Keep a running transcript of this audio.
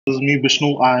This is me,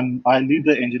 Vishnu. I lead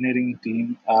the engineering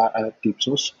team at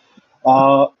DeepSource.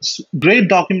 Great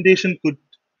documentation could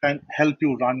help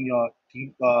you run your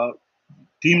team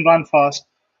run fast,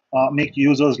 make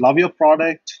users love your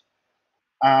product,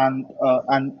 and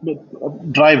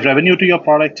drive revenue to your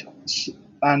product.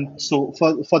 And so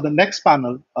for the next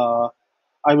panel,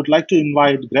 I would like to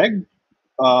invite Greg,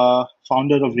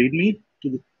 founder of ReadMe, to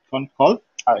the call.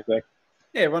 Hi, Greg.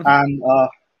 Hey, everyone.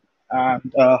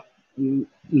 And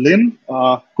Lyn,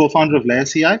 co-founder of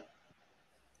LayerCI.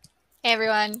 Hey,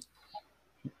 everyone.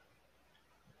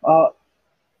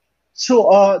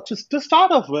 Just to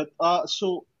start off with,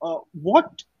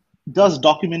 what does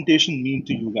documentation mean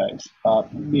to you guys?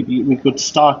 Maybe we could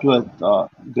start with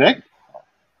Greg.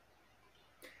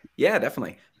 Yeah,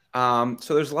 definitely. So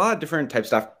there's a lot of different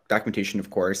types of documentation, of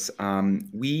course.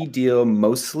 We deal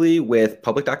mostly with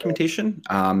public documentation,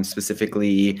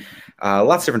 specifically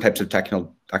lots of different types of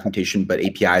technical documentation, but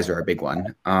APIs are a big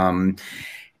one. But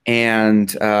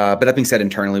that being said,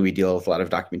 internally, we deal with a lot of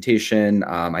documentation.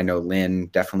 I know Lyn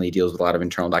definitely deals with a lot of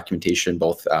internal documentation,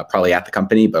 both probably at the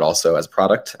company, but also as a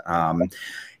product. One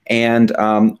thing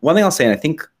I'll say, and I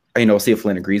think, we'll see if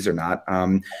Lyn agrees or not.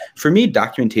 For me,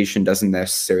 documentation doesn't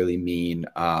necessarily mean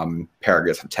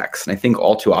paragraphs of text. And I think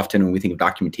all too often when we think of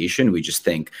documentation, we just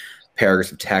think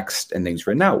paragraphs of text and things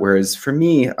written out. Whereas for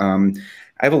me,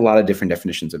 I have a lot of different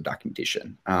definitions of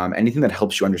documentation. Anything that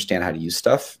helps you understand how to use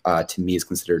stuff, to me, is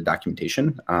considered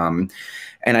documentation. And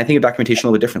I think of documentation a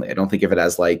little bit differently. I don't think of it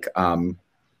as like,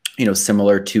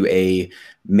 similar to a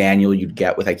manual you'd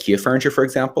get with IKEA furniture, for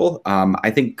example. I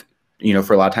think,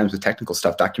 for a lot of times with technical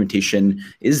stuff, documentation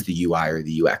is the UI or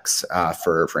the UX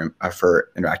for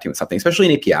interacting with something,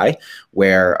 especially an API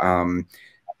where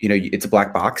it's a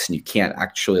black box and you can't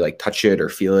actually like touch it or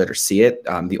feel it or see it.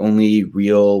 The only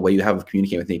real way you have of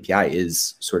communicating with an API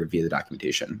is sort of via the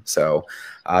documentation. So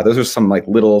those are some like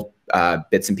little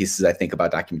bits and pieces I think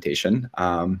about documentation.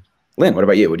 Lyn, what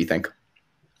about you? What do you think?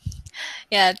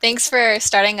 Yeah, thanks for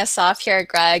starting us off here,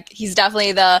 Greg. He's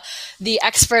definitely the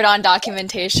expert on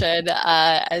documentation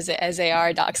as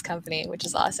a docs company, which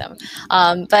is awesome.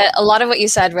 But a lot of what you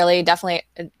said really definitely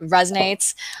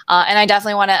resonates. And I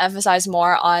definitely want to emphasize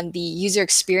more on the user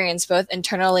experience, both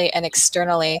internally and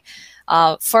externally.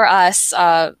 For us,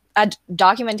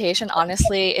 documentation,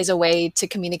 honestly, is a way to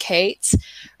communicate,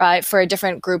 right, for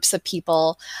different groups of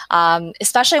people,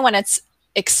 especially when it's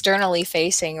externally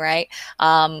facing, right?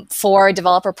 For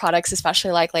developer products,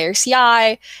 especially like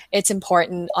LayerCI, it's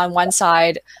important on one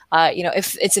side,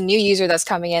 if it's a new user that's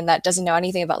coming in that doesn't know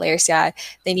anything about LayerCI,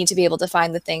 they need to be able to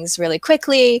find the things really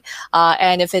quickly.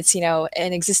 And if it's,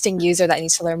 an existing user that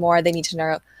needs to learn more, they need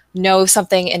to know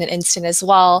something in an instant as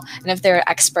well. And if they're an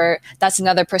expert, that's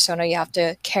another persona you have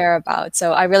to care about.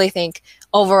 So I really think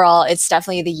overall, it's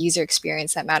definitely the user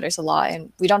experience that matters a lot.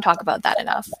 And we don't talk about that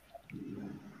enough.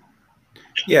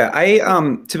 Yeah,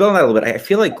 to build on that a little bit, I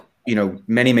feel like,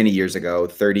 many, many years ago,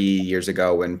 30 years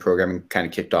ago, when programming kind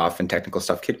of kicked off and technical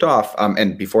stuff kicked off,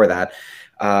 and before that,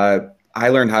 I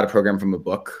learned how to program from a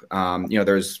book.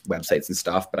 There's websites and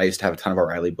stuff, but I used to have a ton of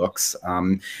O'Reilly books.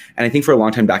 And I think for a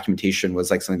long time, documentation was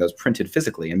like something that was printed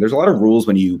physically. And there's a lot of rules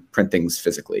when you print things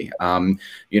physically.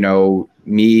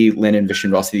 Me, Lyn, and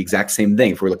Vishnu all see the exact same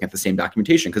thing if we're looking at the same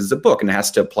documentation, because it's a book and it has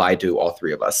to apply to all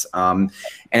three of us. And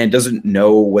it doesn't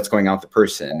know what's going on with the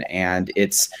person. And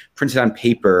it's printed on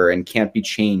paper and can't be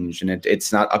changed. And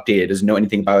it's not updated. It doesn't know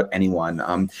anything about anyone.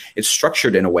 It's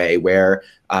structured in a way where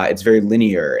it's very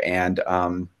linear and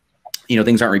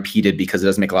things aren't repeated because it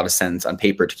doesn't make a lot of sense on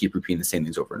paper to keep repeating the same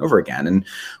things over and over again. And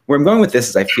where I'm going with this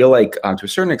is I feel like to a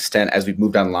certain extent, as we've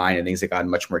moved online and things have gotten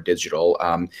much more digital,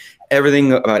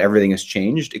 everything about everything has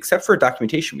changed except for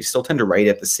documentation. We still tend to write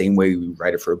it the same way we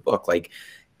write it for a book. Like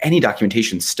any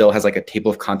documentation still has like a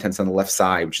table of contents on the left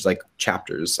side, which is like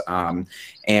chapters.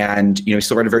 We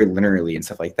still write it very linearly and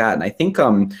stuff like that. And I think,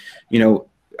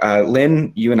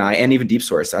 Lyn, you and I, and even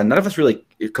DeepSource, none of us really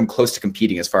come close to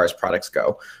competing as far as products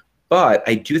go. But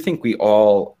I do think we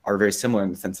all are very similar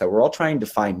in the sense that we're all trying to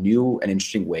find new and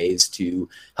interesting ways to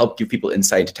help give people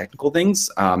insight into technical things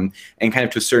and kind of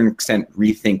to a certain extent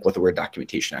rethink what the word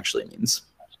documentation actually means.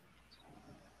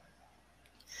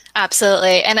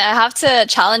 Absolutely. And I have to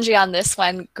challenge you on this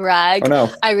one, Greg. Oh, no.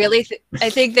 I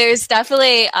think there's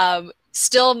definitely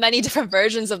still many different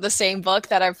versions of the same book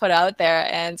that are put out there.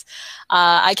 And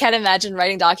I can't imagine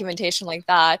writing documentation like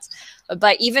that.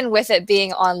 But even with it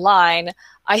being online,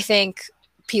 I think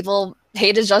people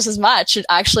hate it just as much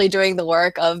actually doing the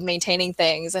work of maintaining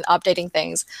things and updating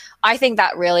things. I think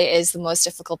that really is the most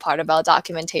difficult part about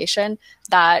documentation,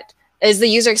 that is the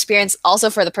user experience also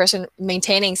for the person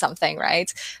maintaining something,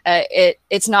 right?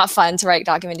 It's not fun to write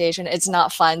documentation. It's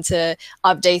not fun to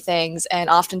update things. And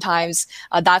oftentimes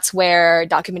that's where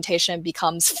documentation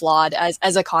becomes flawed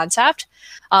as a concept.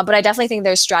 But I definitely think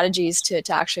there's strategies to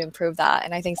actually improve that.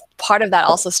 And I think part of that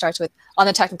also starts with, on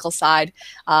the technical side,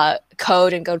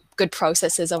 code and good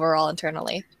processes overall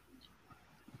internally.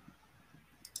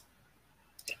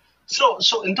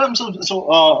 So in terms of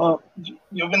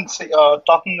you've been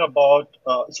talking about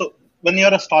so when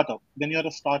you're a startup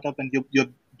and you're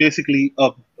basically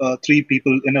three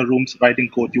people in a room writing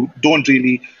code, you don't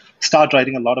really start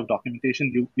writing a lot of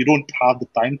documentation. You don't have the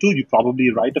time to. You probably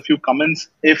write a few comments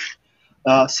if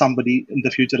somebody in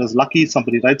the future is lucky.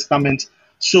 Somebody writes comments.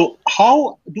 So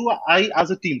how do I,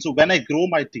 as a team? So when I grow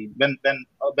my team, when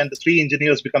the 3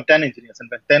 engineers become 10 engineers,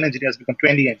 and when 10 engineers become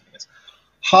 20 engineers.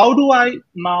 How do I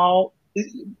now,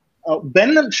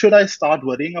 when should I start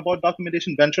worrying about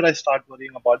documentation? When should I start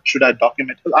worrying about, should I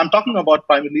document? I'm talking about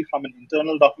primarily from an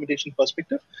internal documentation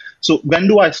perspective. So when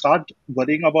do I start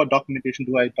worrying about documentation?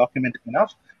 Do I document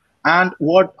enough? And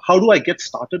how do I get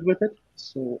started with it?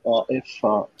 So if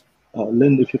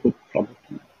Lyn, if you could probably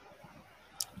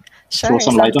throw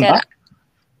some light on that.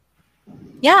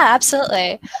 Yeah,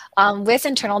 absolutely. With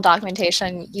internal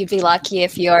documentation, you'd be lucky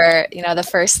if you're, the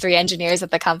first 3 engineers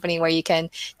at the company where you can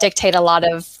dictate a lot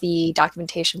of the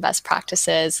documentation best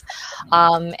practices.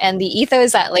 And the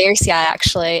ethos at LayerCI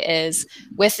actually is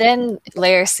within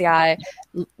LayerCI,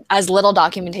 as little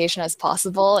documentation as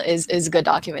possible is good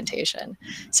documentation.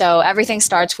 So everything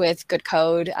starts with good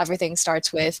code. Everything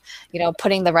starts with,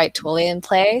 putting the right tooling in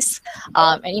place.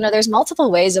 And, there's multiple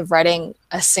ways of writing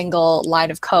a single line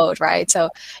of code, right? So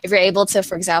if you're able to,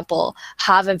 for example,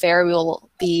 have a variable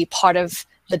be part of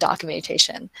the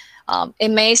documentation,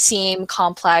 it may seem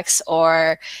complex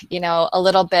or, a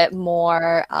little bit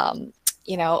more,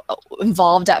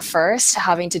 involved at first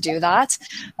having to do that.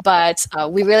 But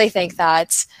we really think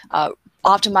that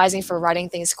optimizing for writing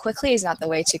things quickly is not the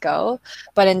way to go,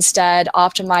 but instead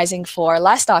optimizing for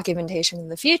less documentation in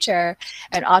the future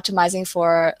and optimizing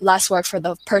for less work for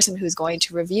the person who's going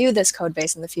to review this code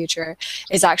base in the future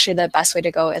is actually the best way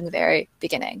to go in the very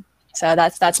beginning. So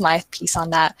that's my piece on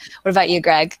that. What about you,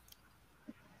 Greg?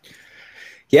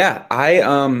 Yeah, I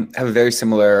have a very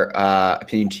similar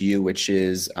opinion to you, which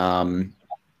is,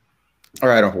 or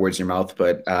I don't have words in your mouth,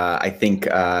 but I think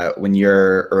when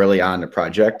you're early on in a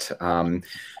project,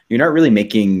 you're not really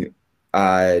making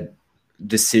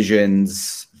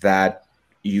decisions that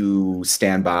you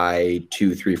stand by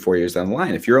 2, 3, 4 years down the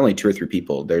line. If you're only 2 or 3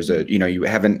 people, there's you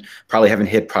probably haven't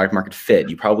hit product market fit.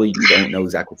 You probably don't know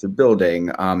exactly what you're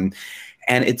building.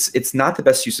 And it's not the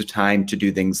best use of time to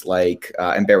do things like,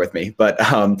 and bear with me, but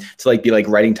to be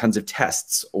writing tons of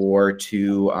tests or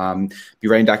to be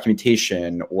writing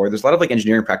documentation, or there's a lot of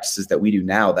engineering practices that we do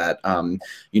now that,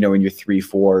 when you're 3,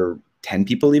 4, 10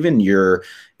 people even,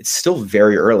 it's still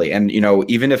very early. And,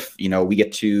 even if, we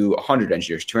get to 100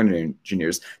 engineers, 200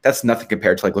 engineers, that's nothing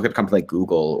compared to look at a company like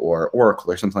Google or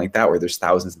Oracle or something like that, where there's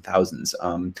thousands and thousands.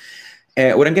 And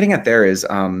what I'm getting at there is,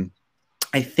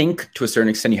 I think to a certain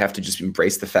extent, you have to just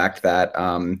embrace the fact that,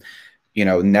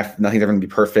 nothing's ever going to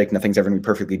be perfect. Nothing's ever going to be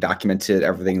perfectly documented.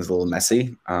 Everything's a little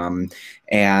messy.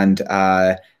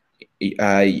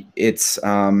 It's,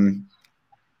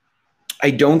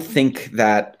 I don't think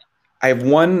that, I have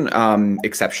one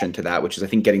exception to that, which is I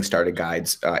think getting started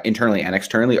guides internally and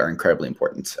externally are incredibly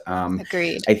important.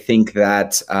 Agreed. I think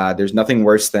that there's nothing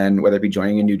worse than whether it be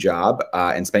joining a new job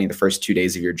and spending the first 2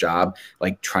 days of your job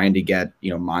trying to get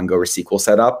Mongo or SQL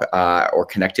set up or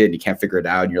connected, and you can't figure it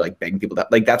out, and you're begging people that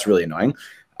that's really annoying.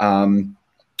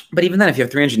 But even then, if you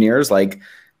have 3 engineers,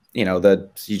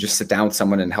 you just sit down with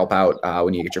someone and help out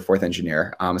when you get your 4th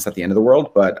engineer. It's not the end of the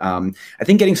world, but I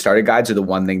think getting started guides are the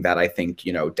one thing that I think,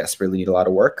 desperately need a lot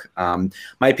of work.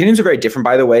 My opinions are very different,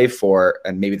 by the way,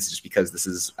 and maybe it's just because this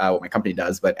is what my company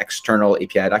does, but external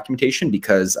API documentation,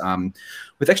 because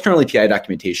with external API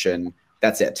documentation,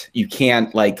 that's it. You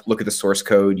can't look at the source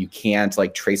code. You can't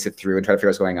trace it through and try to figure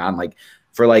out what's going on. If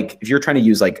you're trying to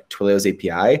use Twilio's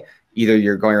API, either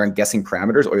you're going around guessing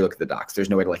parameters or you look at the docs. There's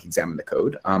no way to examine the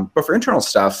code. But for internal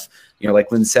stuff, like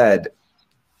Lyn said,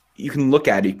 you can look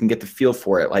at it, you can get the feel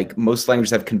for it. Most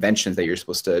languages have conventions that you're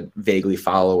supposed to vaguely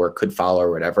follow or could follow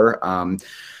or whatever.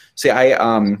 So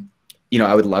yeah,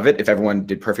 I would love it if everyone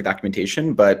did perfect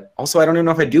documentation, but also I don't even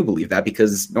know if I do believe that,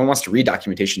 because no one wants to read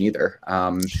documentation either.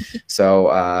 So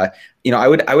I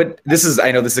know this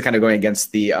is kind of going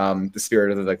against the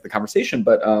spirit of the conversation,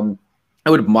 but I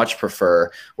would much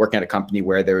prefer working at a company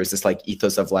where there is this like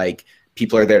ethos of like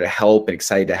people are there to help and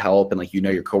excited to help, and like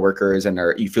your coworkers and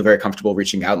you feel very comfortable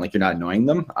reaching out and like you're not annoying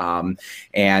them.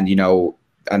 And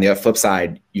on the flip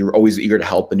side, you're always eager to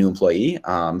help a new employee.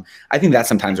 I think that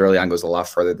sometimes early on goes a lot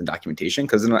further than documentation,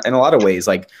 because in a lot of ways,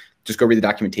 like just go read the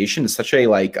documentation is such a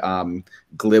like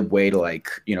glib way to like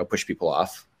push people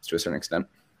off to a certain extent.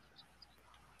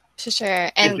 For sure.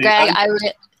 And Greg, I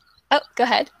would. Oh, go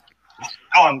ahead.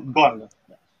 Go on.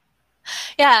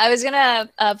 Yeah, I was gonna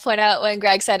point out when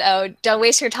Greg said, "Oh, don't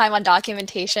waste your time on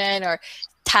documentation or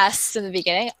tests in the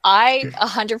beginning." I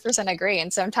 100% agree.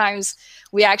 And sometimes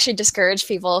we actually discourage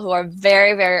people who are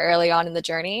very, very early on in the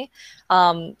journey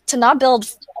to not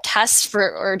build tests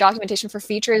or documentation for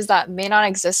features that may not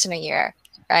exist in a year.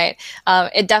 Right?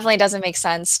 It definitely doesn't make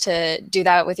sense to do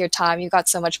that with your time. You've got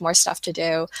so much more stuff to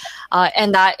do.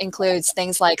 And that includes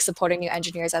things like supporting new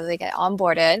engineers as they get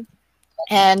onboarded.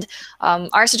 And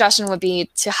our suggestion would be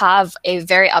to have a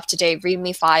very up-to-date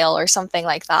README file or something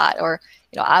like that, or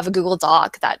have a Google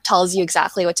Doc that tells you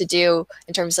exactly what to do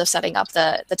in terms of setting up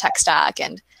the tech stack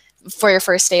and for your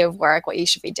first day of work, what you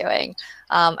should be doing.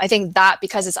 I think that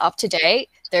because it's up to date,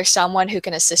 there's someone who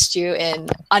can assist you in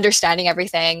understanding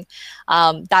everything.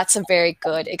 That's a very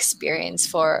good experience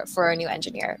for a new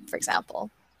engineer, for example.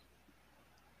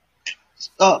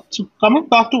 So coming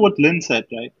back to what Lyn said,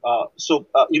 right?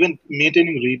 Even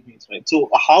maintaining readmes, right?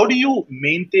 So how do you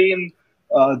maintain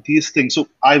these things? So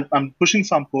I'm pushing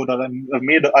some code, or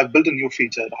I've built a new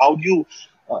feature. How do you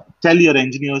tell your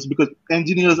engineers? Because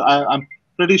engineers, I'm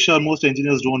pretty sure most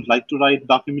engineers don't like to write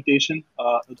documentation,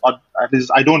 or at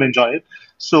least I don't enjoy it.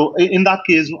 So in that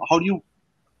case, how do you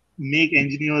make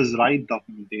engineers write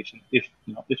documentation if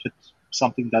it's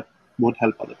something that would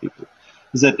help other people?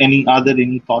 Is there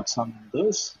any thoughts on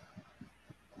this?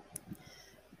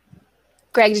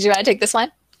 Greg, did you want to take this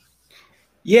one?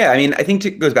 Yeah, I mean, I think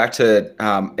it goes back to,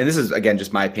 and this is again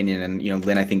just my opinion, and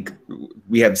Lyn, I think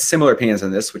we have similar opinions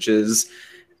on this, which is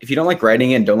if you don't like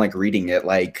writing it and don't like reading it,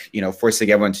 like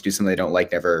forcing everyone to do something they don't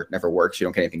like never works. You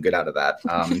don't get anything good out of that.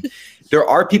 There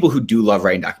are people who do love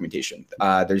writing documentation.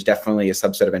 There's definitely a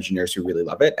subset of engineers who really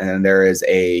love it, and then there is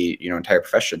a entire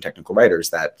profession, technical writers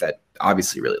that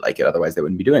obviously really like it. Otherwise, they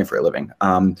wouldn't be doing it for a living.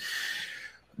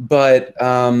 But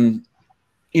a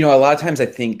lot of times I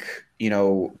think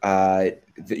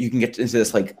that you can get into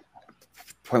this like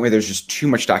point where there's just too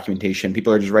much documentation.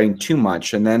 People are just writing too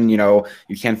much, and then you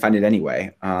can't find it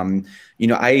anyway.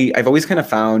 I've always kind of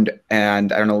found,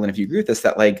 and I don't know, Lyn, if you agree with this,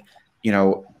 that like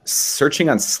searching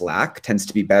on Slack tends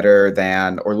to be better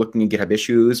than, or looking at GitHub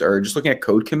issues, or just looking at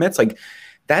code commits. Like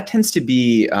that tends to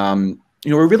be,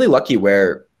 we're really lucky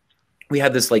where we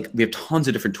have this, like, we have tons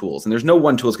of different tools, and there's no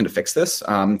one tool that's going to fix this.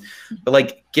 But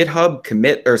like GitHub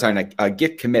commit, or sorry,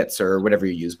 Git commits or whatever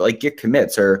you use, but like Git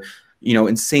commits are,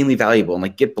 insanely valuable. And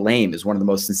like Git blame is one of the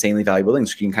most insanely valuable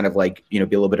things. You can kind of like, be a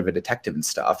little bit of a detective and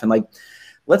stuff. And like,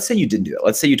 let's say you didn't do that.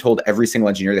 Let's say you told every single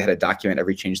engineer they had to document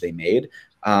every change they made.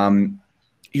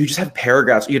 You just have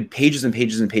paragraphs, you had pages and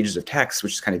pages and pages of text,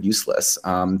 which is kind of useless.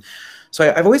 So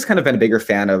I've always kind of been a bigger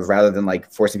fan of, rather than like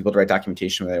forcing people to write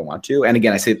documentation when they don't want to. And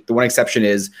again, I say the one exception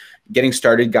is getting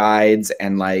started guides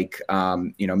and like,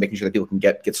 making sure that people can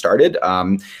get started.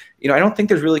 I don't think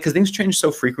there's really, because things change so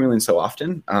frequently and so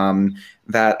often,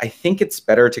 that I think it's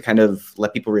better to kind of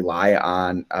let people rely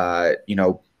on,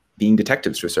 being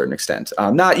detectives to a certain extent. You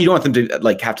don't want them to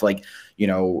like have to like,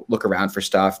 look around for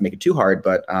stuff, make it too hard,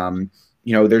 but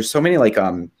there's so many like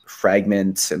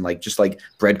fragments and like just like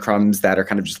breadcrumbs that are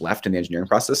kind of just left in the engineering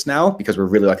process now, because we're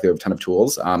really lucky to have a ton of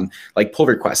tools. Like pull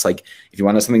requests, like if you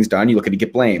want to know something's done, you look at a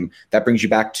Git blame. That brings you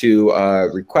back to a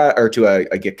request, or to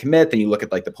a Git commit. Then you look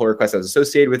at like the pull request that was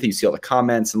associated with it. You see all the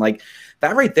comments, and like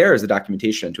that right there is the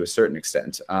documentation to a certain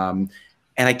extent. And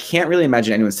I can't really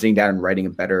imagine anyone sitting down and writing a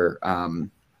better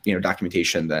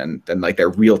documentation than like their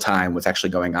real time, what's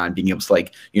actually going on, being able to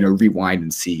like rewind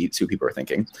and see what people are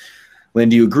thinking. Lyn,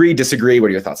 do you agree, disagree? What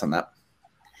are your thoughts on that?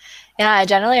 Yeah, I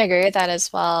generally agree with that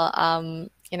as well.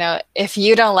 If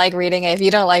you don't like reading it, if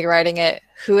you don't like writing it,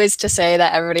 who is to say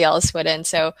that everybody else wouldn't?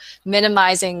 So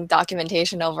minimizing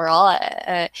documentation overall,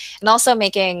 and also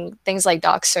making things like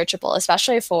docs searchable,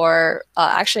 especially for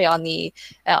actually on the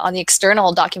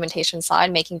external documentation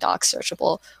side, making docs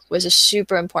searchable was a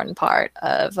super important part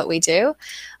of what we do.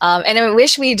 And I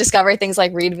wish we discovered things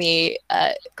like ReadMe,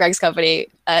 Greg's company,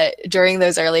 during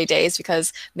those early days,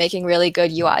 because making really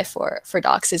good UI for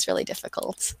docs is really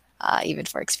difficult, even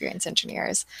for experienced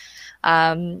engineers.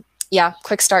 Yeah,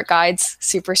 quick start guides,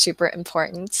 super, super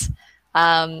important.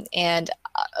 And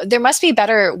there must be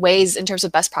better ways in terms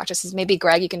of best practices. Maybe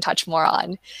Greg, you can touch more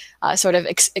on sort of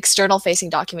external facing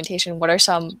documentation. What are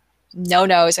some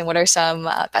no-nos and what are some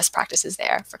best practices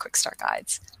there for quick start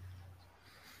guides?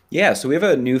 Yeah, so we have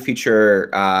a new feature,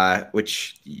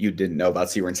 which you didn't know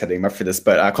about, so you weren't setting them up for this,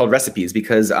 but called recipes,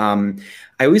 because I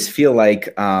always feel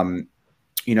like,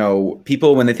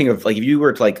 people, when they think of, like, if you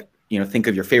were to, like, think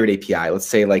of your favorite API, let's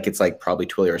say, like, it's like probably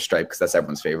Twilio or Stripe, because that's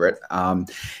everyone's favorite.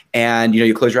 And,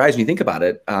 you close your eyes and you think about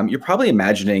it, you're probably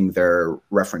imagining their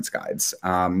reference guides.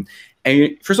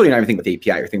 And first of all, you're not even thinking about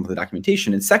the API, you're thinking about the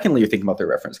documentation. And secondly, you're thinking about their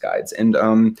reference guides. And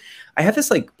I have this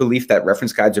like belief that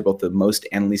reference guides are both the most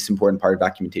and least important part of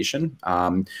documentation.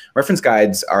 Reference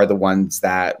guides are the ones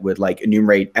that would like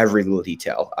enumerate every little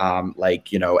detail,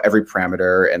 like, every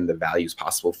parameter and the values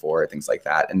possible for it, things like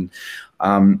that. And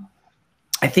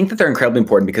I think that they're incredibly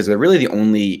important because they're really the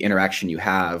only interaction you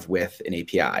have with an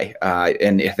API.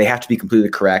 And if they have to be completely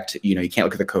correct, you can't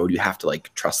look at the code, you have to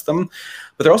like trust them.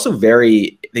 But they're also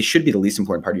they should be the least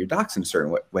important part of your docs in a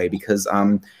certain way, because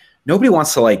nobody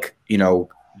wants to like,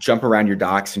 jump around your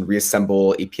docs and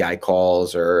reassemble API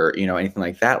calls or, anything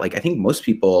like that. Like, I think most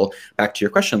people, back to your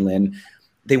question, Lynn,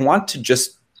 they want to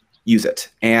just use it.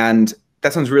 And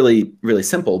that sounds really, really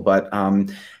simple, but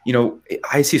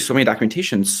I see so many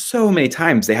documentation so many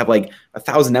times. They have like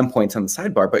 1,000 endpoints on the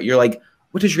sidebar, but you're like,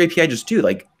 what does your API just do?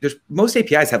 Like, most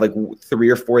APIs have like 3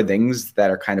 or 4 things that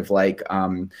are kind of like,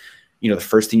 the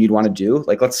first thing you'd want to do.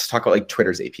 Like, let's talk about like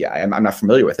Twitter's API. I'm not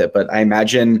familiar with it, but I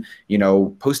imagine,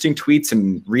 posting tweets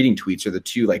and reading tweets are the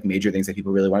 2 like major things that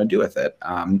people really want to do with it.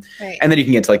 Right. And then you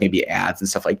can get to like maybe ads and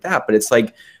stuff like that. But it's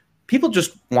like, people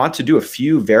just want to do a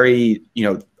few very,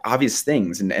 obvious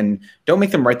things, and don't make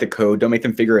them write the code. Don't make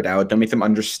them figure it out. Don't make them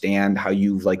understand how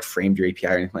you've like framed your API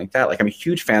or anything like that. Like, I'm a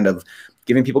huge fan of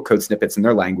giving people code snippets in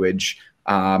their language,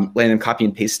 letting them copy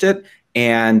and paste it.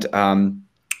 And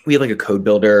we have like a code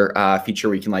builder feature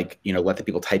where you can like, let the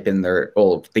people type in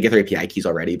they get their API keys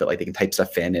already, but like they can type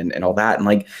stuff in and all that. And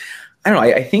like, I don't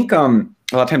know, I think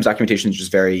a lot of times documentation is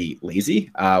just very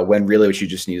lazy when really what you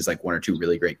just need is like 1 or 2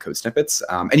 really great code snippets.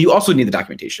 And you also need the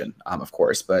documentation, of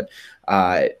course, but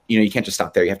you can't just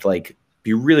stop there. You have to like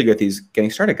be really good at these getting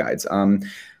started guides.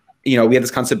 We have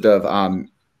this concept of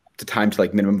the time to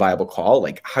like minimum viable call.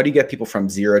 Like, how do you get people from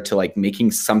 0 to like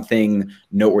making something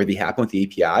noteworthy happen with the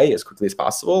API as quickly as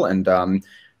possible? And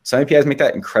some APIs make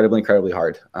that incredibly, incredibly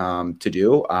hard to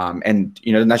do. And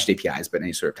not just APIs, but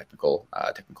any sort of technical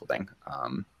thing.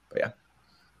 But yeah.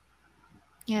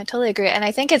 Yeah, I totally agree. And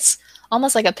I think it's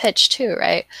almost like a pitch too,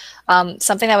 right?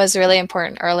 Something that was really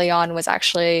important early on was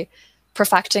actually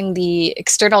perfecting the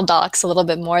external docs a little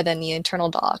bit more than the internal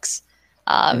docs.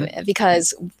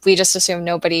 Because we just assumed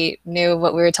nobody knew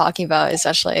what we were talking about,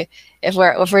 especially if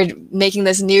we're making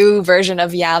this new version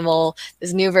of YAML,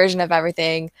 this new version of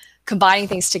everything, combining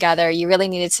things together. You really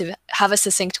needed to have a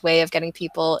succinct way of getting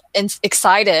people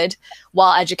excited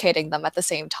while educating them at the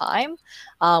same time,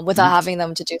 without having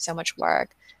them to do so much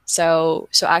work. So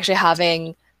actually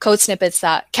having code snippets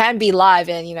that can be live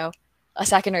in a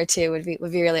second or 2 would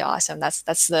be really awesome. That's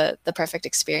the perfect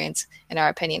experience in our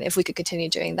opinion, if we could continue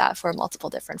doing that for multiple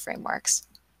different frameworks.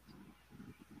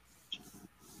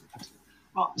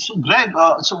 So Greg,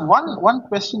 so one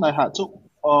question I had. So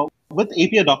with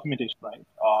API documentation, right?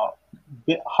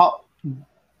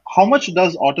 How much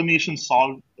does automation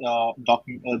solve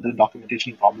the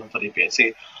documentation problem for API?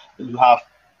 Say you have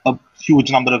a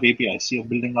huge number of APIs. You're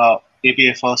building a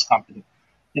API first company.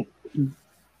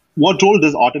 What role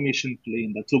does automation play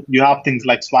in that? So you have things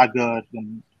like Swagger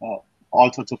and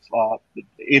all sorts of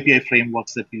API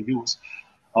frameworks that you use.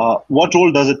 What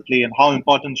role does it play, and how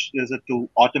important is it to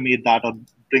automate that or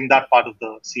bring that part of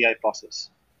the CI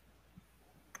process?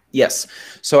 Yes.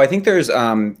 So I think there's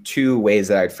 2 ways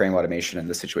that I'd frame automation in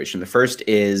this situation. The first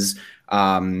is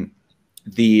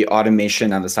the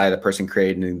automation on the side of the person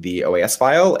creating the OAS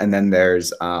file, and then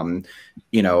there's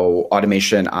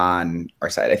automation on our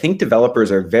side. I think developers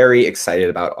are very excited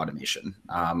about automation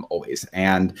always,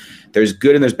 and there's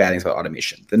good and there's bad things about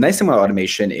automation. The nice thing about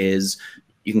automation is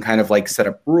you can kind of like set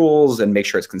up rules and make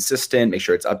sure it's consistent, make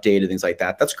sure it's updated, things like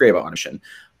that. That's great about automation.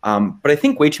 But I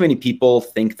think way too many people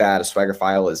think that a Swagger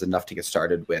file is enough to get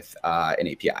started with an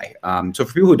API. So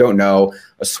for people who don't know,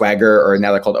 a Swagger, or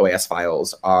now they're called OAS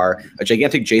files, are a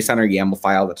gigantic JSON or YAML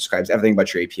file that describes everything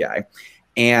about your API.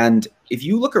 And if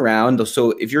you look around,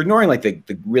 so if you're ignoring like the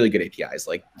really good APIs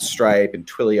like Stripe and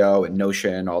Twilio and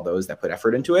Notion, all those that put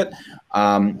effort into it,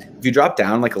 if you drop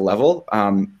down like a level,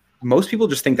 most people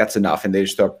just think that's enough, and they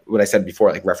just throw what I said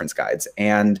before, like reference guides.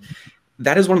 And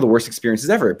that is one of the worst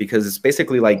experiences ever, because it's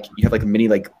basically like you have like a mini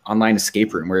like online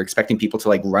escape room where you're expecting people to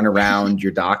like run around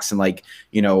your docs and like,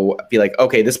 you know, be like,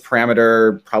 okay, this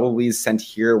parameter probably is sent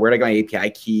here. Where did I get my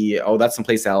API key? Oh, that's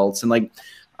someplace else. And like,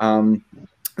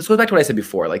 this goes back to what I said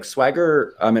before, like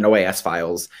Swagger and OAS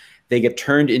files, they get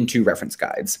turned into reference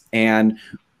guides. And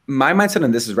my mindset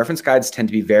on this is reference guides tend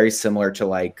to be very similar to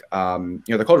like, you know,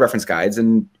 they're called reference guides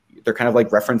and they're kind of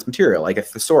like reference material, like a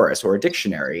thesaurus or a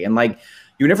dictionary. And like,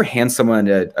 you would never hand someone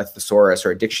a thesaurus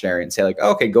or a dictionary and say like, oh,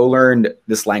 okay, go learn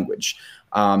this language.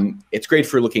 It's great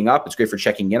for looking up. It's great for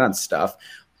checking in on stuff.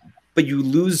 But you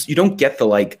don't get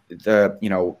the, you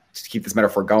know, to keep this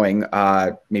metaphor going,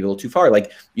 maybe a little too far,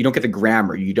 like you don't get the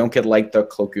grammar, you don't get like the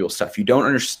colloquial stuff, you don't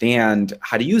understand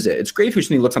how to use it. It's great if you just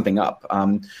need to look something up.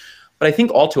 But I think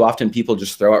all too often people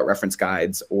just throw out reference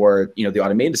guides or, you know, the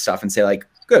automated stuff and say like,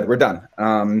 good, we're done.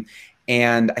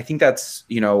 And I think that's,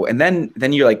 you know, and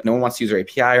then you're like, no one wants to use our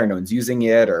API or no one's using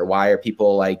it, or why are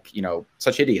people like, you know,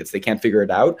 such idiots, they can't figure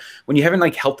it out, when you haven't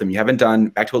like helped them. You haven't done,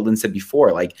 back to what Lyn said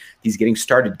before, like these getting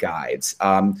started guides,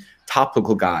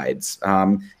 topical guides,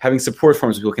 having support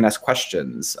forums where people can ask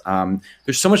questions.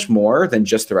 There's so much more than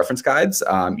just the reference guides.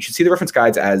 You should see the reference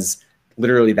guides as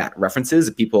literally that, references.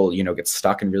 People, you know, get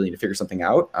stuck and really need to figure something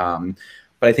out.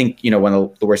 But I think, you know, one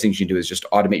of the worst things you can do is just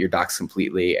automate your docs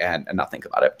completely and not think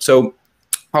about it. So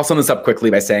I'll sum this up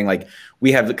quickly by saying like,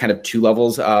 we have kind of two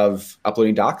levels of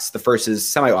uploading docs. The first is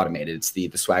semi-automated. It's the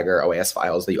Swagger OAS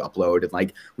files that you upload and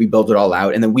like we build it all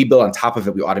out. And then we build on top of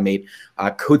it, we automate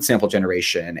code sample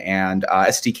generation and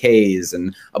SDKs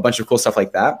and a bunch of cool stuff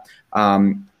like that.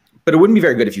 But it wouldn't be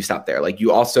very good if you stopped there. Like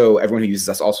you also, everyone who uses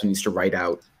us also needs to write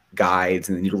out guides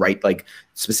and then you write like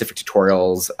specific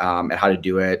tutorials and how to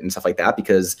do it and stuff like that,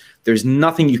 because there's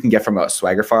nothing you can get from a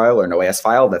Swagger file or an OAS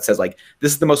file that says like,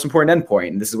 this is the most important endpoint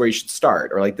and this is where you should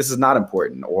start, or like, this is not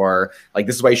important, or like,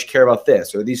 this is why you should care about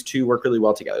this, or these two work really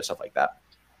well together, stuff like that.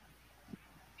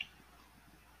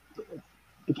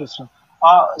 Interesting.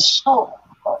 So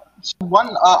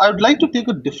I would like to take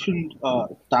a different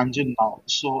tangent now.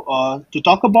 So to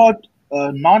talk about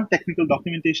non-technical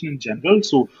documentation in general.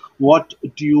 So what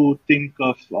do you think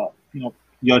of you know,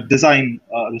 your design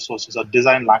resources or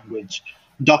design language,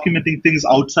 documenting things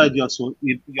outside your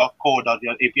code or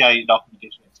your API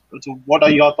documentation? So what are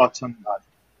your thoughts on that?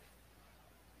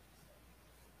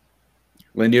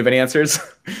 Lyn, do you have any answers?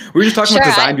 We were just talking about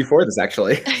design before this,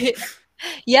 actually.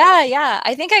 Yeah.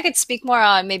 I think I could speak more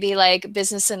on maybe like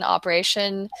business and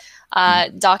operation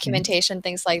documentation,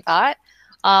 things like that.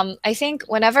 I think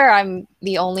whenever I'm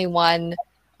the only one,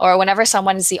 or whenever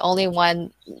someone is the only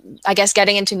one, I guess,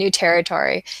 getting into new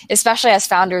territory, especially as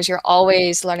founders, you're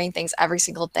always learning things every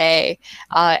single day.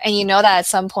 And you know that at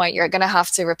some point you're going to have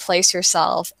to replace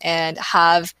yourself and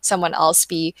have someone else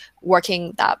be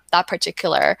working that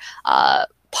particular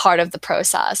part of the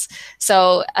process.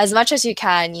 So as much as you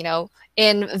can, you know,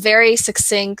 in very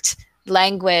succinct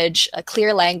language, a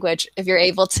clear language, if you're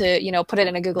able to, you know, put it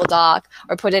in a Google Doc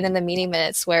or put it in the meeting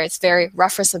minutes where it's very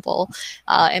referenceable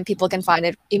and people can find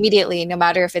it immediately, no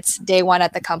matter if it's day one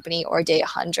at the company or day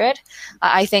 100,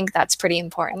 I think that's pretty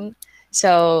important.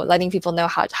 So letting people know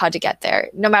how to get there,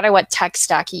 no matter what tech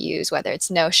stack you use, whether it's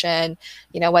Notion,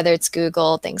 you know, whether it's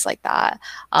Google, things like that.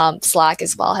 Slack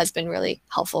as well has been really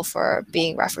helpful for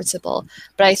being referenceable.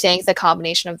 But I think the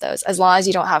combination of those, as long as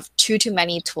you don't have too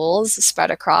many tools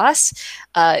spread across,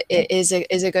 it is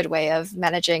a good way of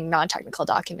managing non-technical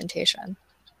documentation.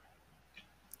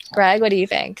 Greg, what do you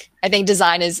think? I think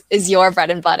design is your bread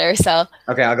and butter. So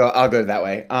okay, I'll go that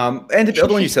way. And to build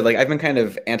on what you said, like I've been kind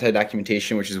of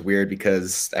anti-documentation, which is weird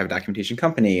because I have a documentation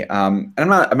company. And I'm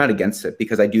not against it,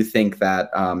 because I do think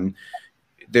that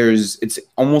it's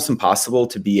almost impossible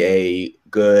to be a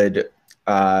good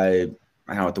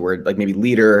I don't know what the word, like maybe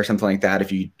leader or something like that,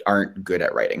 if you aren't good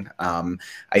at writing.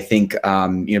 I think, you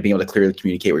know, being able to clearly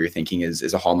communicate what you're thinking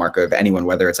is a hallmark of anyone,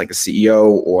 whether it's like a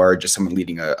CEO or just someone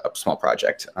leading a small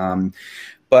project.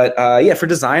 But yeah, for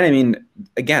design, I mean,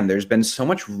 again, there's been so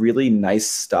much really nice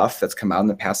stuff that's come out in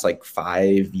the past like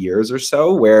 5 years or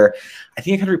so, where I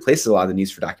think it kind of replaces a lot of the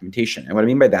needs for documentation. And what I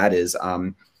mean by that is,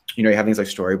 you know, you have things like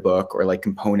Storybook or like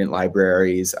component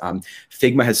libraries.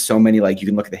 Figma has so many, like you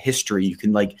can look at the history, you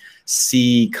can like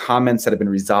see comments that have been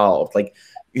resolved. Like,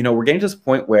 you know, we're getting to this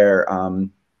point where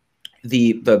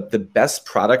the best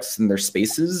products in their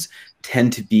spaces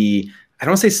tend to be, I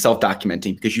don't want to say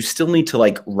self-documenting, because you still need to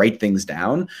like write things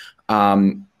down.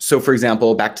 So for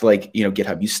example, back to like, you know,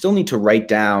 GitHub, you still need to write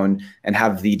down and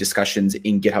have the discussions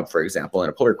in GitHub, for example, in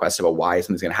a pull request about why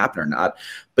something's going to happen or not.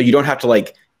 But you don't have to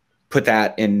like put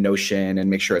that in Notion and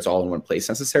make sure it's all in one place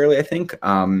necessarily, I think.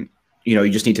 you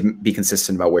just need to be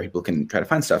consistent about where people can try to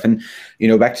find stuff. And,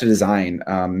 back to design,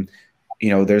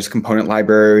 there's component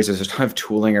libraries, there's a ton of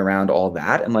tooling around all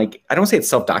that. And like, I don't say it's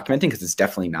self-documenting because it's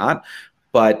definitely not,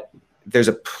 but there's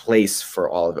a place for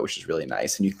all of it, which is really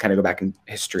nice. And you can kind of go back in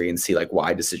history and see like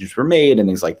why decisions were made and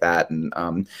things like that. And,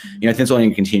 I think it's only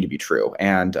going to continue to be true.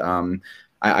 And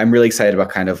I'm really excited about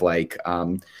kind of like,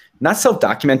 not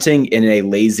self-documenting in a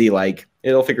lazy, like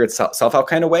it'll figure itself out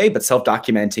kind of way, but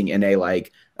self-documenting in a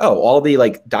like, oh, all the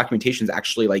like documentation is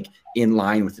actually like in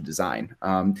line with the design.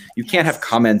 You can't have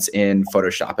comments in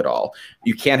Photoshop at all.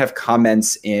 You can't have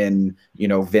comments in,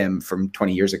 Vim from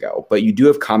 20 years ago, but you do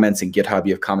have comments in GitHub,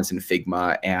 you have comments in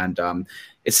Figma, and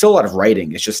it's still a lot of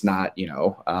writing. It's just not,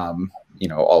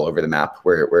 all over the map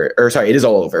or sorry, it is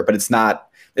all over, but it doesn't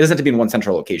have to be in one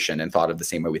central location and thought of the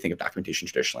same way we think of documentation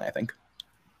traditionally, I think.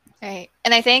 Right.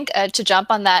 And I think to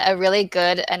jump on that, a really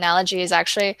good analogy is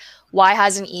actually, why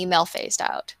hasn't email phased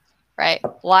out, right?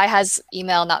 Why has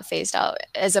email not phased out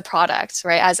as a product,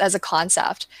 right? As a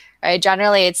concept, right?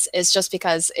 Generally, it's just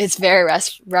because it's very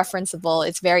referenceable,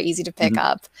 it's very easy to pick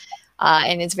up,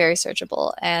 and it's very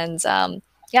searchable. And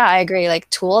yeah, I agree.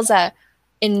 Like tools that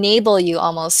enable you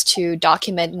almost to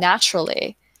document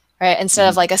naturally, right? Instead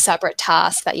of like a separate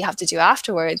task that you have to do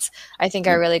afterwards, I think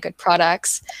are really good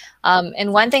products.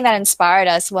 And one thing that inspired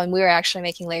us when we were actually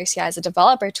making LayerCI as a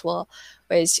developer tool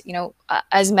was,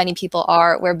 as many people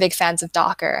are, we're big fans of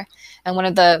Docker. And one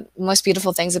of the most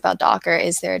beautiful things about Docker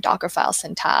is their Docker file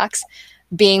syntax,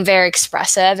 being very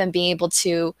expressive and being able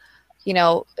to,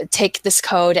 take this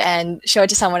code and show it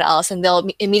to someone else and they'll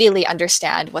immediately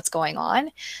understand what's going on.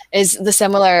 Is the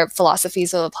similar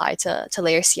philosophies will apply to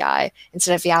LayerCI.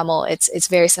 Instead of YAML, it's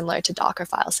very similar to Docker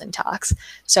file syntax.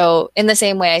 So in the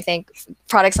same way, I think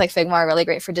products like Figma are really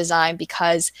great for design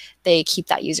because they keep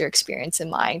that user experience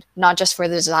in mind, not just for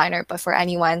the designer, but for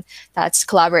anyone that's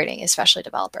collaborating, especially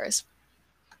developers.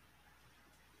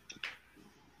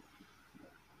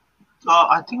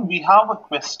 I think we have a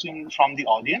question from the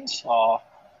audience. Will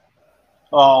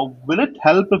it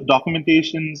help if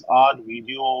documentations are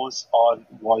videos or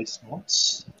voice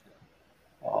notes?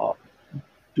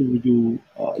 Do you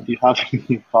have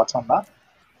any thoughts on that?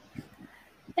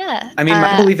 Yeah. I mean,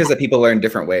 my belief is that people learn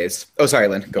different ways. Oh, sorry,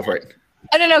 Lyn, go for it.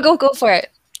 I don't know. Go for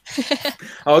it.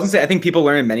 I was gonna say, I think people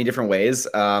learn in many different ways.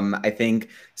 I think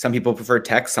some people prefer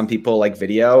text, some people like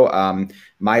video.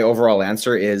 My overall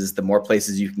answer is the more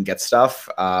places you can get stuff,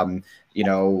 every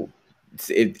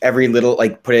little,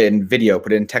 like put it in video,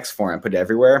 put it in text form, put it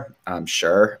everywhere.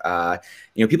 Sure.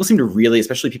 People seem to really,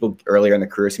 especially people earlier in the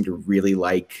career, seem to really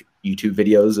like YouTube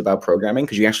videos about programming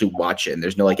because you can actually watch it and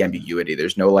there's no like ambiguity.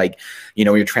 There's no like, when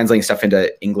you're translating stuff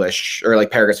into English or like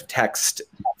paragraphs of text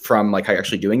from like how you're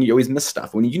actually doing, you always miss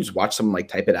stuff. When you can just watch someone like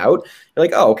type it out, you're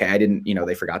like, oh, okay, I didn't,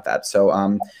 they forgot that. So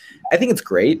I think it's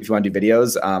great if you want to do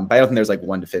videos, but I don't think there's like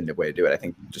one definitive way to do it. I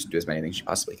think just do as many things as you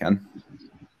possibly can.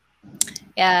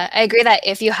 Yeah, I agree that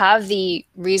if you have the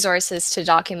resources to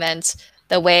document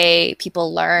the way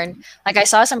people learn, like I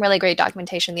saw some really great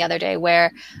documentation the other day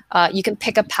where you can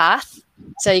pick a path.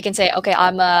 So you can say, okay,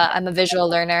 I'm a visual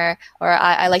learner, or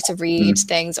I like to read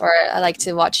things, or I like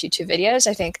to watch YouTube videos.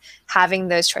 I think having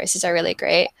those choices are really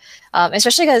great,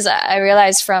 especially because I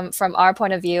realized from our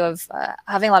point of view of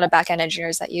having a lot of backend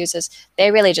engineers that use this,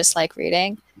 they really just like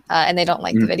reading. And they don't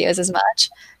like the videos as much.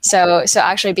 So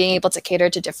actually being able to cater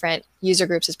to different user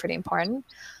groups is pretty important.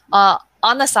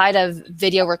 On the side of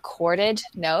video recorded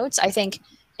notes, I think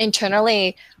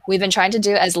internally we've been trying to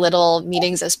do as little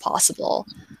meetings as possible.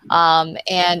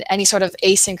 And any sort of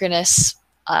asynchronous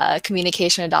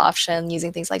communication adoption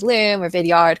using things like Loom or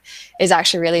Vidyard is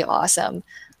actually really awesome.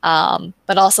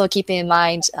 But also keeping in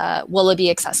mind, will it be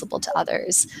accessible to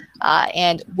others?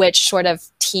 And which sort of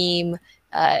team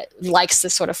likes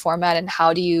this sort of format, and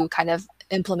how do you kind of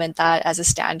implement that as a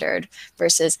standard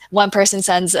versus one person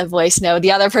sends a voice note,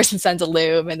 the other person sends a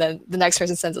Loom, and then the next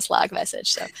person sends a Slack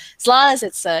message. So as long as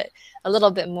it's a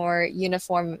little bit more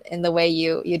uniform in the way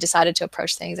you decided to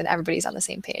approach things and everybody's on the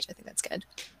same page, I think that's good.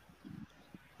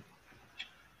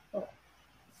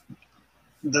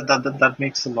 That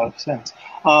makes a lot of sense.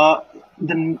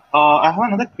 Then I have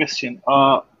another question.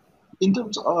 In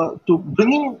terms to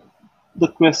bringing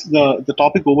the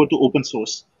topic over to open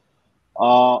source,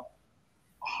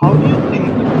 how do you think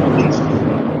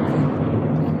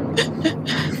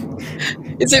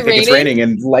Is it raining? It's raining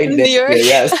and lightning. In New York?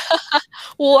 Yes.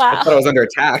 Wow. I thought I was under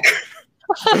attack.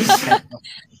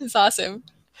 It's awesome.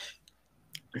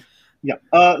 Yeah.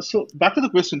 So back to the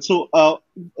question. So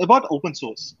about open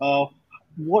source,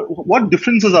 what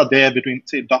differences are there between,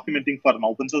 say, documenting for an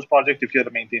open source project if you're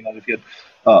a maintainer, if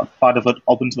you're part of an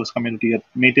open source community, you're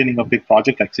maintaining a big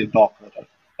project like, say, Docker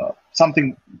or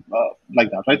something like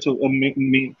that, right? So a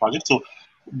main project. So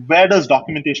where does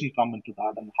documentation come into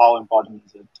that, and how important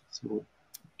is it? So,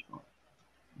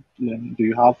 Lyn, do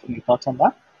you have any thoughts on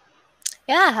that?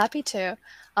 Yeah, happy to.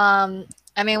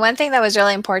 I mean, one thing that was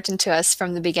really important to us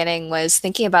from the beginning was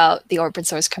thinking about the open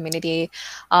source community,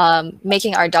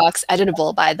 making our docs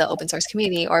editable by the open source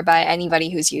community or by anybody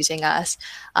who's using us.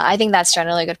 I think that's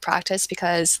generally a good practice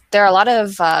because there are a lot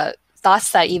of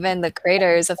thoughts that even the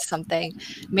creators of something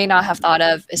may not have thought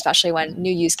of, especially when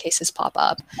new use cases pop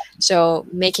up. So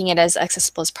making it as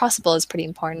accessible as possible is pretty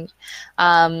important.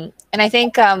 And I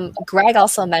think Greg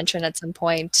also mentioned at some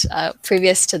point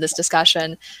previous to this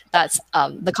discussion that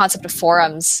the concept of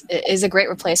forums is a great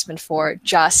replacement for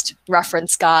just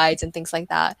reference guides and things like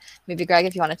that. Maybe Greg,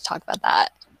 if you wanted to talk about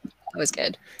that, that was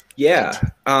good. Yeah.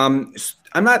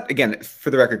 I'm not, again, for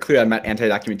the record, clear, I'm not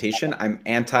anti-documentation. I'm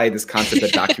anti this concept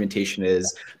that documentation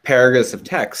is paragraphs of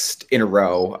text in a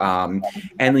row.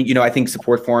 And, you know, I think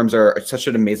support forums are such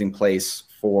an amazing place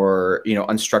for, you know,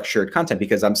 unstructured content,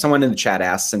 because someone in the chat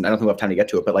asks, and I don't think we'll have time to get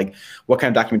to it, but like, what kind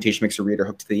of documentation makes a reader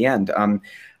hook to the end?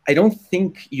 I don't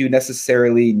think you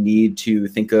necessarily need to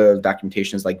think of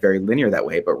documentation as like very linear that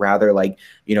way, but rather like,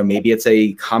 you know, maybe it's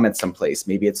a comment someplace,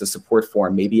 maybe it's a support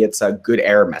form, maybe it's a good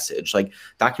error message. Like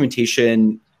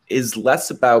documentation is less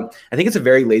about, I think it's a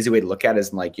very lazy way to look at it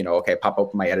as like, you know, okay, pop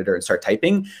open my editor and start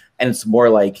typing. And it's more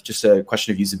like just a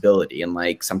question of usability. And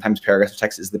like sometimes paragraphs of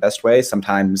text is the best way,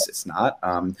 sometimes it's not.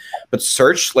 But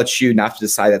search lets you not have to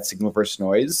decide that signal versus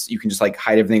noise. You can just like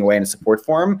hide everything away in a support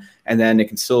form, and then it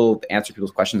can still answer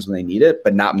people's questions when they need it,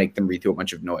 but not make them read through a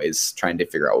bunch of noise trying to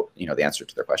figure out, you know, the answer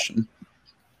to their question.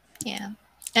 Yeah.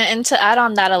 And to add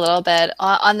on that a little bit,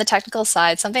 on the technical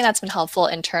side, something that's been helpful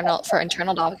for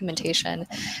internal documentation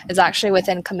is actually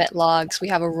within commit logs. We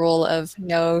have a rule of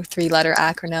no 3-letter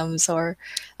acronyms or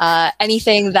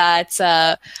anything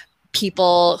that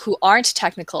people who aren't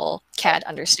technical can't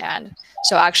understand.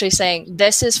 So actually saying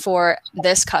this is for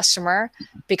this customer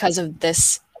because of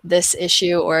this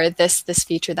issue or this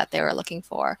feature that they were looking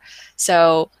for.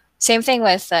 So same thing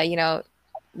with you know,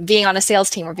 being on a sales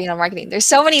team or being on marketing. There's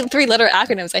so many 3-letter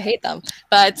acronyms. I hate them.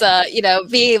 But, you know,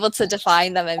 being able to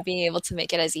define them and being able to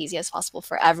make it as easy as possible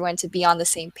for everyone to be on the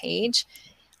same page,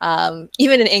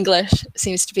 even in English,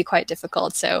 seems to be quite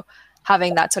difficult. So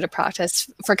having that sort of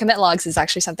practice for commit logs is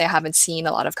actually something I haven't seen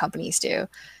a lot of companies do.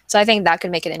 So I think that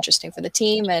could make it interesting for the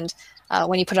team. And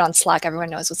when you put it on Slack, everyone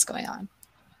knows what's going on.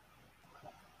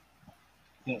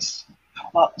 Yes.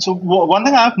 So one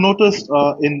thing I've noticed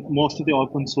in most of the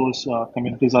open source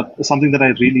communities, something that I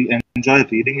really enjoy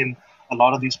reading in a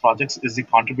lot of these projects, is the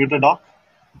contributor doc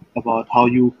about how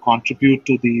you contribute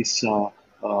to these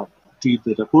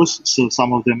the repos. So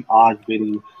some of them are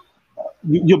very,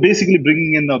 you're basically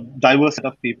bringing in a diverse set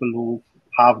of people who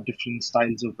have different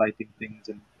styles of writing things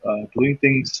and doing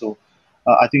things. So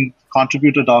I think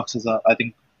contributor docs is I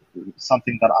think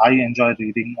something that I enjoy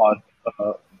reading, or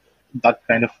that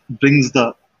kind of brings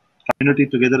the community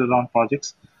together around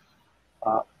projects.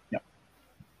 Yeah.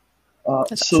 So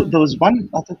awesome. there was one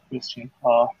other question.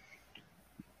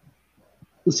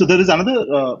 So there is another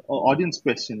audience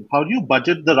question. How do you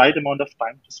budget the right amount of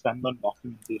time to spend on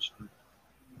documentation?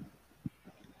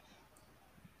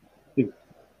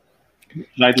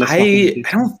 Right, less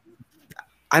documentation.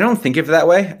 I don't think of it that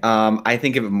way. I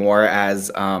think of it more as,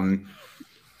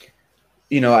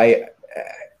 you know,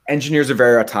 engineers are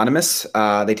very autonomous.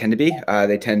 They tend to be.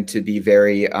 They tend to be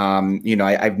very, you know,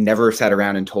 I've never sat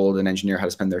around and told an engineer how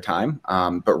to spend their time,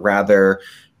 but rather,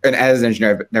 and as an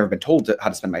engineer, I've never been told how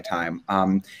to spend my time.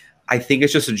 I think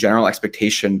it's just a general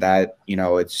expectation that, you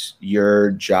know, it's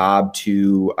your job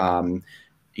to,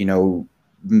 you know,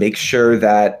 make sure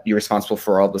that you're responsible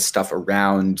for all the stuff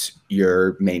around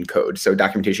your main code. So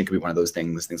documentation could be one of those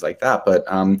things like that. But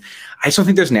I just don't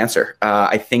think there's an answer.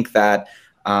 I think that,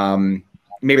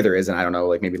 maybe there isn't, I don't know,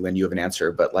 like maybe Lyn, you have an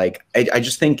answer, but like, I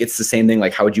just think it's the same thing.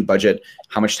 Like, how would you budget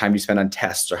how much time do you spend on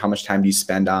tests, or how much time do you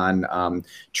spend on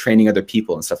training other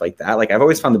people and stuff like that? Like, I've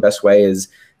always found the best way is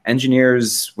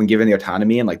engineers, when given the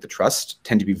autonomy and like the trust,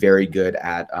 tend to be very good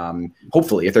at,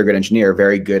 hopefully, if they're a good engineer,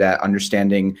 very good at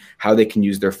understanding how they can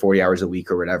use their 40 hours a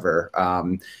week or whatever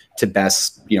to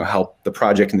best, you know, help the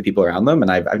project and the people around them.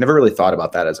 And I've never really thought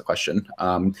about that as a question.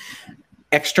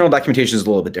 External documentation is a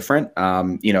little bit different.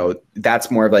 You know, that's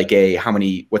more of like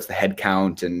what's the head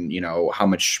count, and, you know, how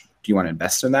much do you want to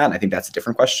invest in that? And I think that's a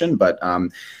different question. But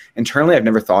internally, I've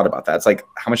never thought about that. It's like,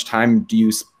 how much time do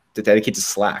you dedicate to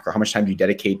Slack, or how much time do you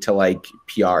dedicate to like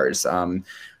PRs?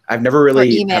 I've never Or really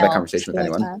had email, that conversation with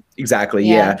something like anyone. that. Exactly.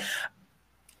 Yeah.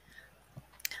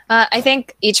 Yeah. I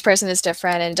think each person is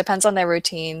different and it depends on their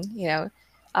routine, you know.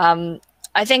 Um,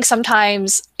 I think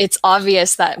sometimes it's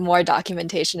obvious that more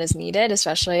documentation is needed,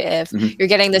 especially if Mhm. you're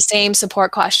getting the same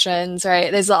support questions,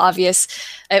 right? There's the obvious,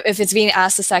 if it's being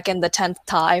asked the second, the 10th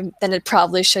time, then it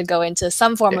probably should go into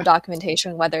some form of Yeah.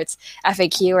 documentation, whether it's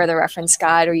FAQ or the reference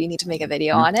guide, or you need to make a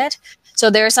video Mhm. on it. So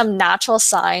there are some natural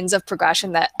signs of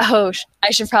progression that, oh,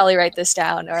 I should probably write this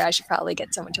down, or I should probably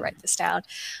get someone to write this down.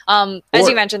 As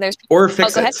you Or mentioned, there's, or oh,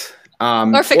 fix go ahead. it.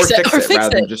 Or Or fix it, fix or it fix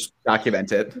rather than it. just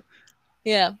document it.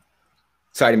 Yeah.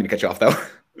 Sorry, I didn't mean to cut you off though.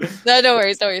 No, no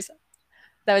worries, no worries.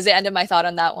 That was the end of my thought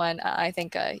on that one. I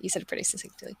think you said it pretty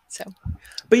succinctly. So,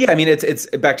 But yeah, I mean, it's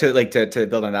back to like to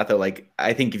build on that though. Like,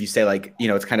 I think if you say like,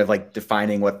 it's kind of like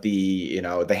defining what the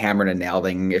hammer and a nail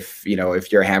thing. If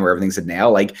if you're a hammer, everything's a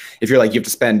nail. Like, if you're like you have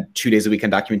to spend 2 days a week on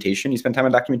documentation, you spend time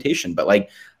on documentation. But like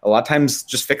a lot of times,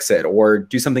 just fix it or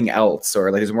do something else,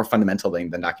 or like there's a more fundamental thing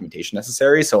than documentation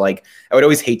necessary. So like, I would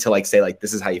always hate to like say like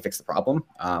this is how you fix the problem.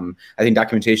 I think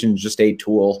documentation is just a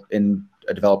tool in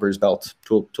a developer's belt,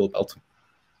 tool belt.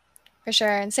 for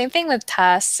sure. And same thing with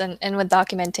tests and with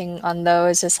documenting on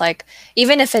those is like,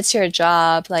 even if it's your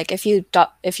job, like if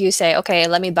you say, okay,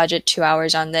 let me budget 2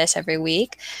 hours on this every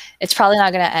week, it's probably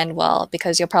not going to end well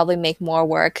because you'll probably make more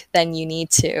work than you need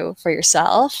to for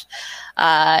yourself.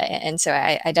 And so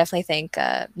I definitely think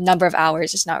number of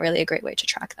hours is not really a great way to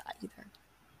track that either.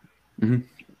 Mm-hmm.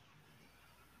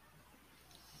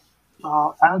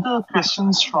 Another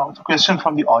question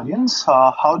from the audience.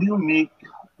 How do you make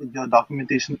your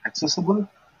documentation accessible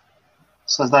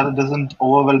such that it isn't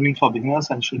overwhelming for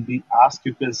beginners and should be asked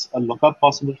if there's a lookup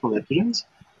possible for veterans?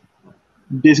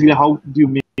 Basically, how do you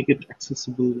make it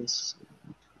accessible?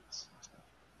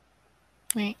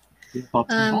 Right. Your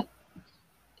thoughts on that?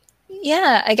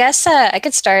 Yeah, I guess I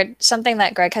could start something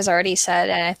that Greg has already said,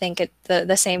 and I think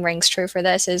the same rings true for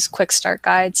this is quick start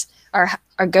guides are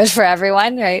good for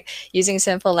everyone, right? Using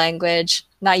simple language,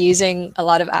 not using a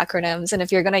lot of acronyms, and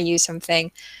if you're going to use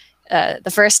something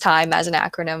the first time as an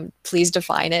acronym, please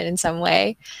define it in some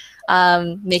way,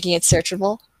 making it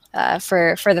searchable.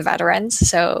 For the veterans.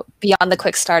 So beyond the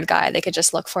quick start guide, they could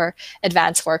just look for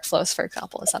advanced workflows, for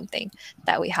example, is something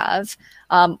that we have.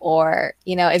 Or,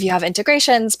 if you have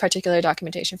integrations, particular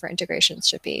documentation for integrations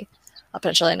should be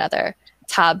potentially another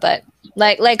tab. But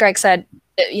like Greg said,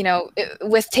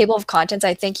 with table of contents,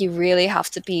 I think you really have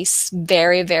to be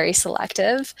very, very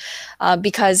selective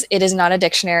because it is not a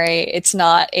dictionary. It's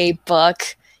not a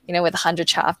book with 100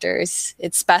 chapters.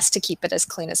 It's best to keep it as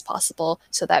clean as possible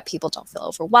so that people don't feel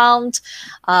overwhelmed,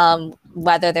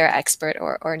 whether they're expert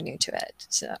or new to it.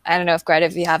 So I don't know if Greg,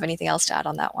 if you have anything else to add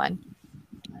on that one.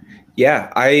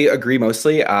 Yeah, I agree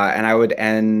mostly. And I would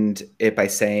end it by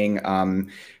saying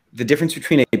the difference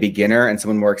between a beginner and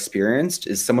someone more experienced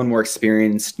is someone more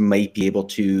experienced might be able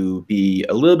to be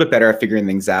a little bit better at figuring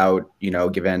things out,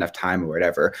 given enough time or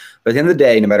whatever. But at the end of the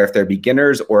day, no matter if they're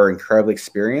beginners or incredibly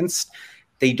experienced,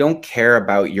 they don't care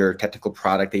about your technical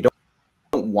product. They don't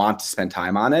want to spend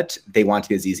time on it. They want to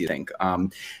be as easy to think.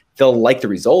 They'll like the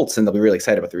results and they'll be really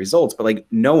excited about the results, but like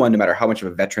no one, no matter how much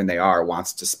of a veteran they are,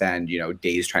 wants to spend,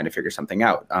 days trying to figure something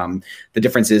out. The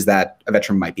difference is that a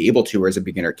veteran might be able to, whereas a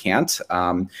beginner can't.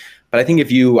 But I think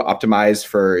if you optimize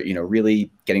for,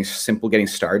 really getting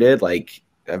started, like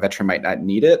a veteran might not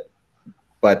need it,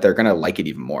 but they're gonna like it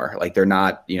even more. Like they're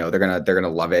not, they're gonna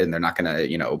love it, and they're not gonna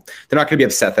be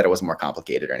upset that it was more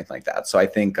complicated or anything like that. So I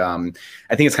think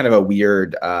it's kind of a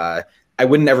weird. I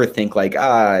wouldn't ever think like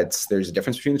there's a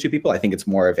difference between the two people. I think it's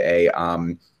more of a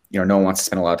no one wants to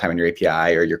spend a lot of time on your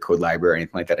API or your code library or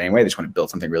anything like that anyway. They just want to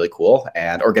build something really cool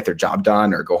or get their job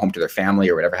done or go home to their family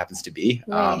or whatever happens to be.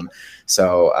 Right.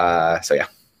 So yeah.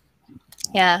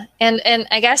 Yeah, and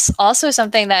I guess also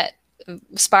something that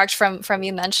sparked from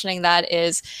you mentioning that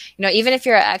is, even if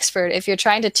you're an expert, if you're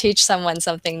trying to teach someone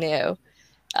something new,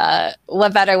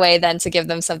 what better way than to give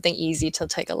them something easy to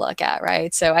take a look at,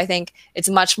 right? So I think it's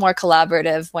much more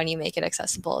collaborative when you make it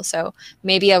accessible. So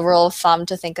maybe a rule of thumb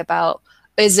to think about,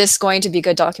 is this going to be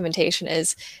good documentation?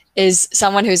 Is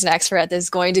someone who's an expert at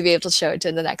this going to be able to show it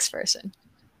to the next person?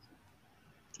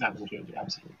 Absolutely.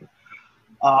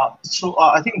 So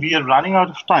I think we are running out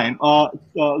of time.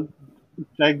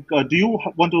 Greg, do you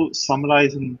want to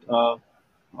summarize and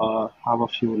have a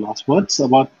few last words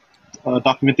about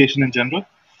documentation in general?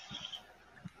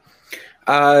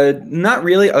 Not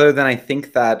really, other than I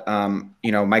think that,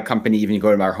 my company, even you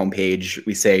go to our homepage,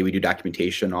 we say we do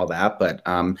documentation, all that, but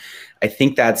I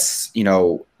think that's,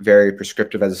 very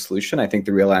prescriptive as a solution. I think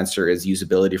the real answer is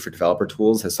usability for developer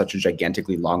tools has such a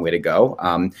gigantically long way to go.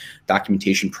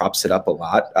 Documentation props it up a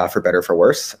lot, for better or for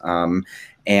worse. I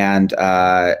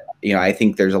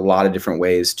think there's a lot of different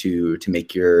ways to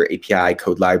make your API,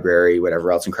 code library,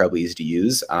 whatever else incredibly easy to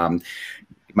use.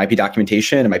 It might be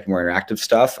documentation, it might be more interactive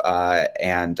stuff. I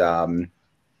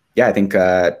think,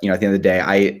 at the end of the day,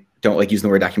 I don't like using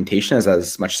the word documentation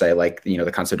as much as I like,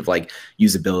 the concept of like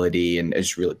usability and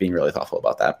just really being really thoughtful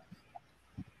about that.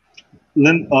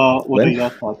 Lyn, what Lyn? are your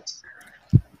thoughts?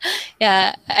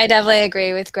 Yeah, I definitely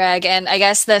agree with Greg. And I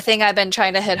guess the thing I've been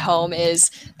trying to hit home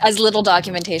is as little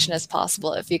documentation as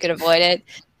possible. If you could avoid it,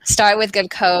 start with good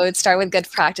code, start with good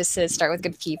practices, start with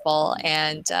good people,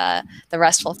 and the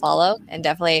rest will follow. And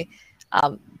definitely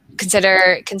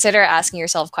consider asking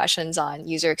yourself questions on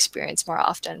user experience more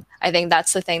often. I think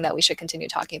that's the thing that we should continue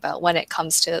talking about when it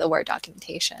comes to the word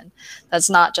documentation. That's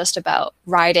not just about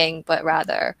writing, but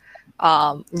rather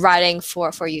writing for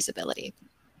usability.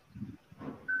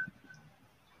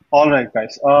 All right,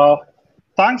 guys.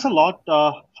 Thanks a lot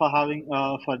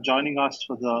for joining us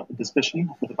for the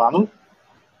discussion for the panel.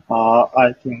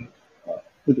 I think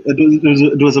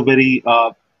it was a very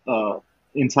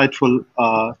insightful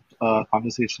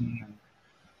conversation.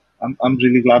 I'm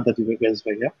really glad that you guys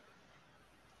were here.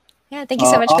 Yeah, thank you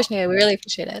so much, Vishnu. We really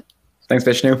appreciate it. Thanks,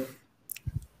 Vishnu.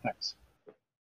 Thanks.